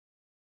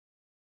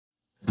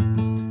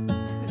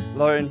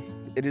Lauren,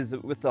 it is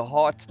with a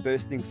heart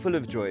bursting full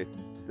of joy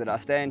that I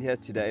stand here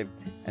today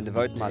and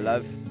devote my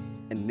love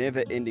and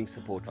never-ending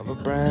support of a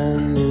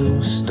brand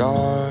new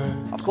start.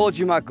 I've called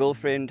you my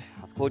girlfriend,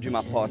 I've called you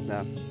my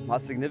partner, my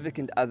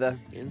significant other,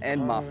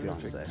 and my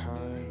fiancé.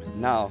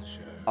 Now,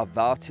 I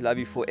vow to love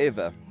you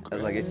forever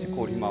as I get to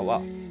call you my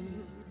wife.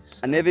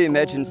 I never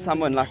imagined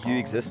someone like you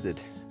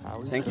existed.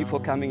 Thank you for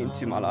coming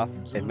into my life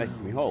and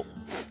making me whole.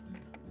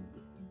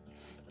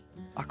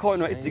 I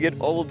can't wait to get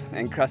old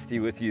and crusty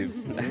with you.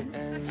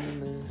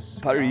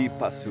 Pari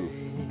Pasu.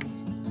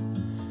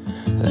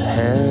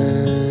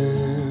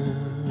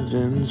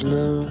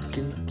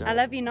 I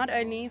love you not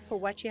only for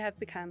what you have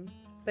become,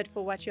 but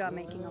for what you are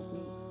making of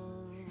me.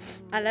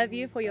 I love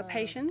you for your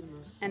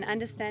patience and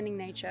understanding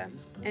nature,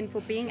 and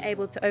for being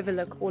able to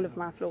overlook all of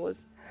my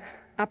flaws.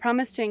 I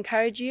promise to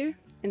encourage you,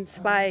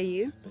 inspire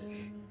you,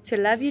 to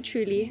love you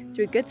truly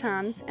through good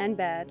times and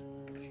bad.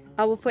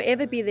 I will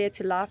forever be there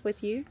to laugh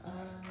with you,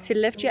 to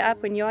lift you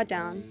up when you are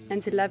down,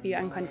 and to love you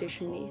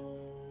unconditionally.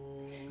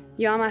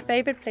 You are my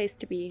favorite place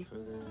to be.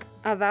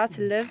 I vow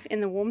to live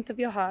in the warmth of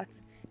your heart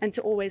and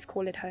to always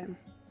call it home.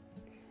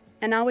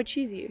 And I would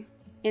choose you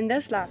in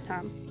this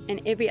lifetime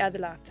and every other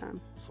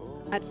lifetime.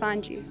 I'd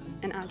find you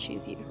and I'll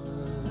choose you.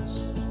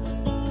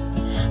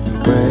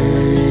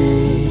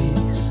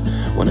 Embrace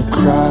when it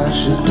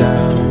crashes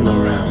down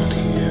around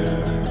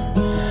here.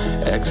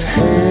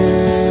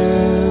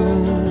 Exhale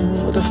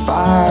with the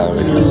fire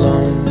in your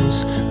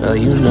lungs. Well,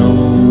 you know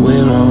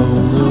we're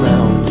all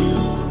around you.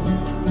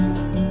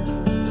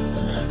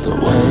 The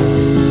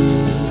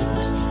weight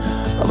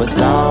of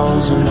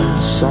 1,000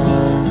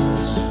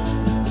 songs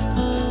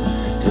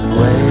in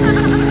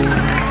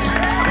ways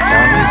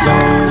time has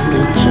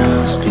only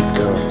just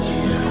begun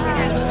here.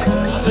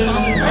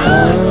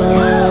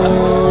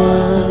 Heart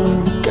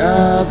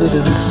gathered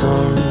in the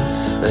sun,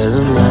 let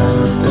them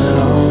wrap their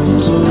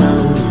arms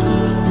around you.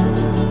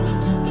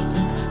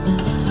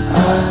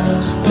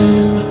 I've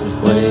been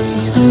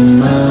waiting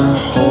my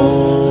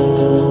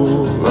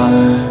whole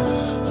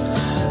life.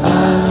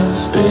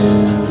 I've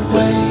been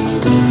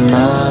waiting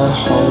my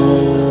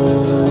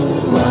whole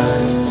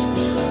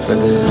life for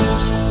this.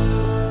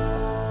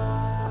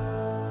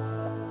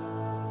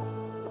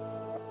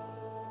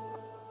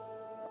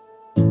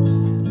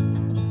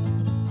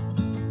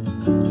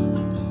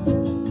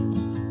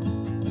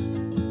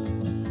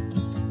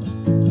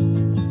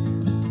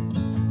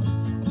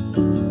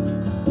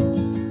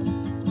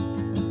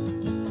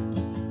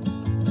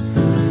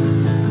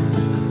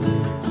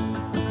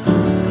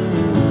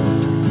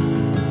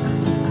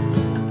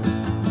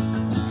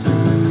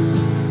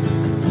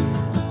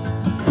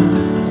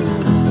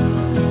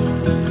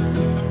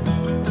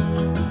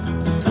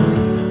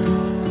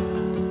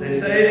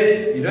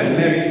 You don't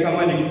marry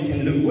someone you can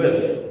live with.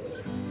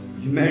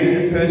 You marry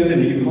the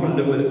person you can't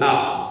live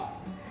without.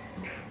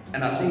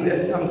 And I think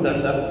that sums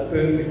us up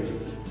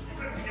perfectly.